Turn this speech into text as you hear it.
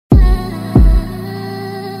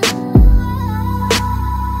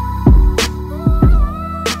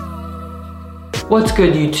What's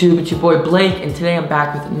good, YouTube? It's your boy Blake, and today I'm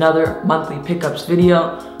back with another monthly pickups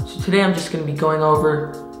video. So today I'm just going to be going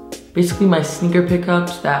over basically my sneaker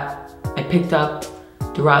pickups that I picked up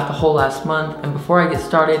throughout the whole last month. And before I get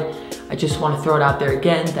started, I just want to throw it out there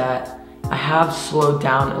again that I have slowed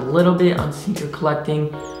down a little bit on sneaker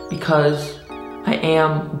collecting because I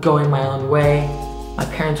am going my own way. My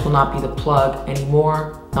parents will not be the plug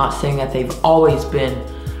anymore. Not saying that they've always been,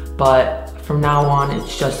 but from now on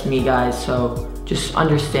it's just me, guys. So just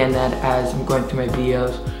understand that as I'm going through my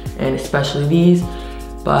videos, and especially these.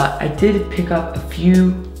 But I did pick up a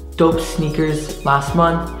few dope sneakers last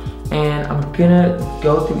month, and I'm gonna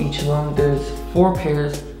go through each of them. There's 4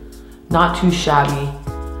 pairs, not too shabby.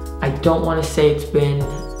 I don't want to say it's been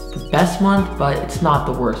the best month, but it's not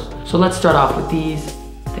the worst. So let's start off with these.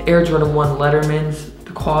 The Air Jordan 1 Lettermans.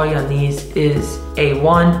 The quality on these is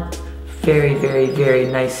A1. Very, very, very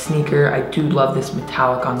nice sneaker. I do love this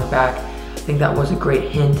metallic on the back. I think that was a great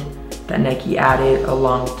hint that Nike added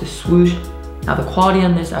along with the swoosh. Now the quality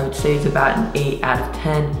on this, I would say, is about an 8 out of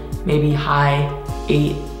 10, maybe high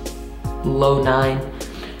 8, low 9.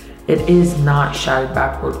 It is not shattered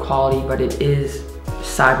backboard quality, but it is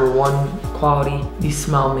Cyber 1 quality. These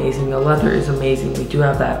smell amazing. The leather is amazing. We do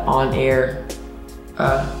have that on-air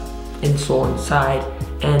insole inside,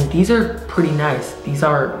 and these are pretty nice. These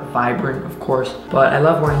are vibrant, of course, but I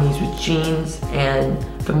love wearing these with jeans, and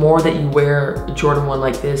the more that you wear a Jordan 1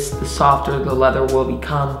 like this, the softer the leather will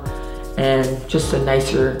become, and just the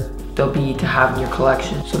nicer they'll be to have in your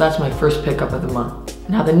collection. So that's my first pickup of the month.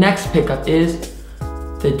 Now the next pickup is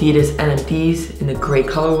the Adidas NMDs in the gray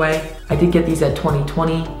colorway. I did get these at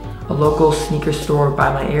 2020, a local sneaker store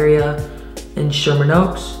by my area in Sherman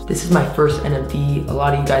Oaks. This is my first NMD. A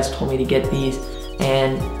lot of you guys told me to get these,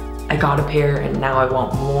 and I got a pair, and now I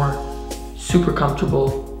want more. Super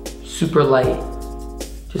comfortable, super light,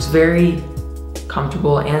 just very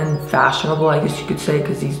comfortable and fashionable, I guess you could say,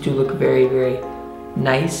 because these do look very, very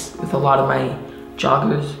nice with a lot of my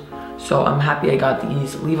joggers. So I'm happy I got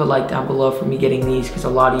these. Leave a like down below for me getting these, because a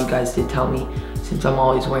lot of you guys did tell me, since I'm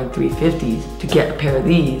always wearing 350s, to get a pair of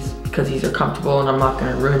these because these are comfortable and I'm not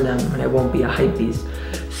gonna ruin them and I won't be a hype beast.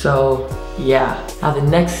 So yeah. Now the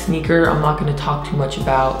next sneaker I'm not gonna talk too much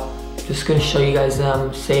about. Just gonna show you guys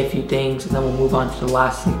them, say a few things, and then we'll move on to the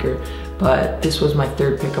last sneaker. But this was my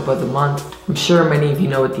third pickup of the month. I'm sure many of you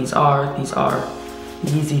know what these are. These are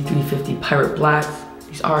Yeezy 350 Pirate Blacks.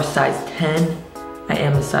 These are a size 10. I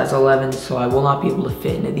am a size 11, so I will not be able to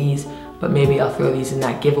fit into these, but maybe I'll throw these in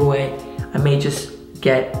that giveaway. I may just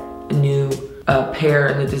get a new pair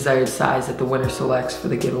in the desired size that the winner selects for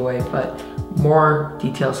the giveaway, but more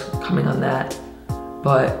details coming on that.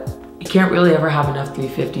 But you can't really ever have enough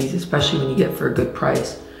 350s, especially when you get for a good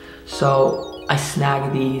price. So I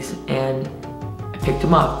snagged these and I picked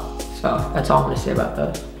them up. So that's all I'm gonna say about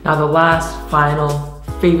those. Now the last, final,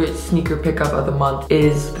 favorite sneaker pickup of the month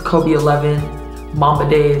is the Kobe 11 Mamba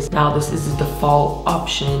Days. Now this is the default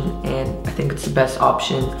option, and I think it's the best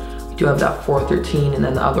option. We do have that 413, and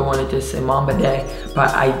then the other one, it does say Mamba Day, but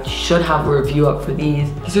I should have a review up for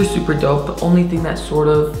these. These are super dope. The only thing that sort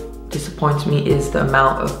of disappoints me is the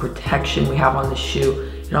amount of protection we have on the shoe.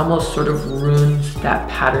 It almost sort of ruins that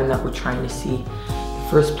pattern that we're trying to see in the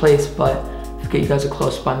first place. But if I get you guys a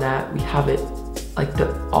close-up on that, we have it like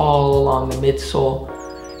all along the midsole.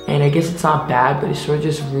 And I guess it's not bad, but it sort of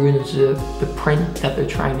just ruins the print that they're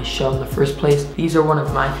trying to show in the first place. These are one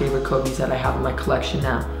of my favorite Kobe's that I have in my collection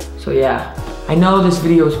now. So yeah, I know this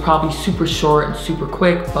video is probably super short and super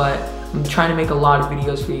quick, but I'm trying to make a lot of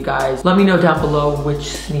videos for you guys. Let me know down below which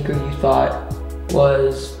sneaker you thought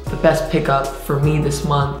was the best pickup for me this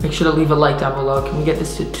month. Make sure to leave a like down below. Can we get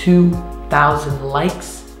this to 2,000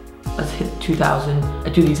 likes? Let's hit 2,000. I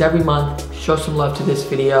do these every month. Show some love to this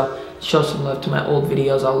video. Show some love to my old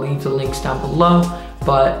videos. I'll leave the links down below,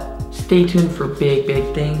 but stay tuned for big,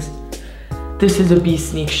 big things. This is a B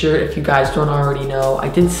Sneak shirt, if you guys don't already know. I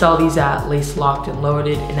did sell these at Lace Locked and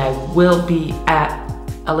Loaded, and I will be at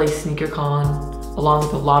LA SneakerCon along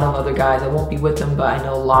with a lot of other guys. I won't be with them, but I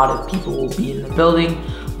know a lot of people will be in the building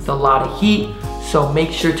with a lot of heat. So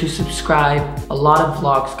make sure to subscribe. A lot of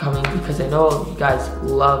vlogs coming because I know you guys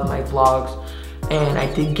love my vlogs, and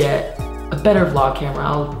I did get a better vlog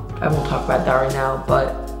camera. I won't talk about that right now,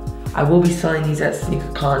 but I will be selling these at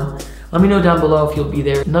SneakerCon. Let me know down below if you'll be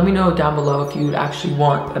there. And let me know down below if you'd actually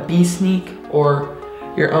want a B Sneak or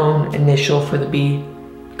your own initial for the B,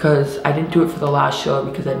 because I didn't do it for the last show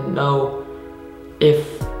because I didn't know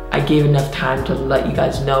if I gave enough time to let you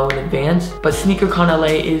guys know in advance. But SneakerCon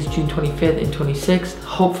LA is June 25th and 26th.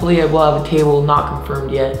 Hopefully I will have a table, not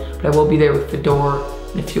confirmed yet, but I will be there with Fedor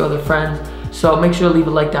and a few other friends. So make sure to leave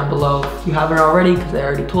a like down below if you haven't already, because I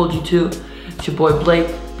already told you to. It's your boy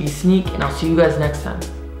Blake, be sneak, and I'll see you guys next time.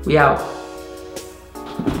 We out.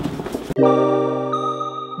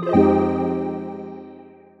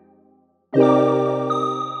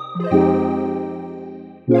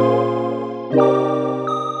 No.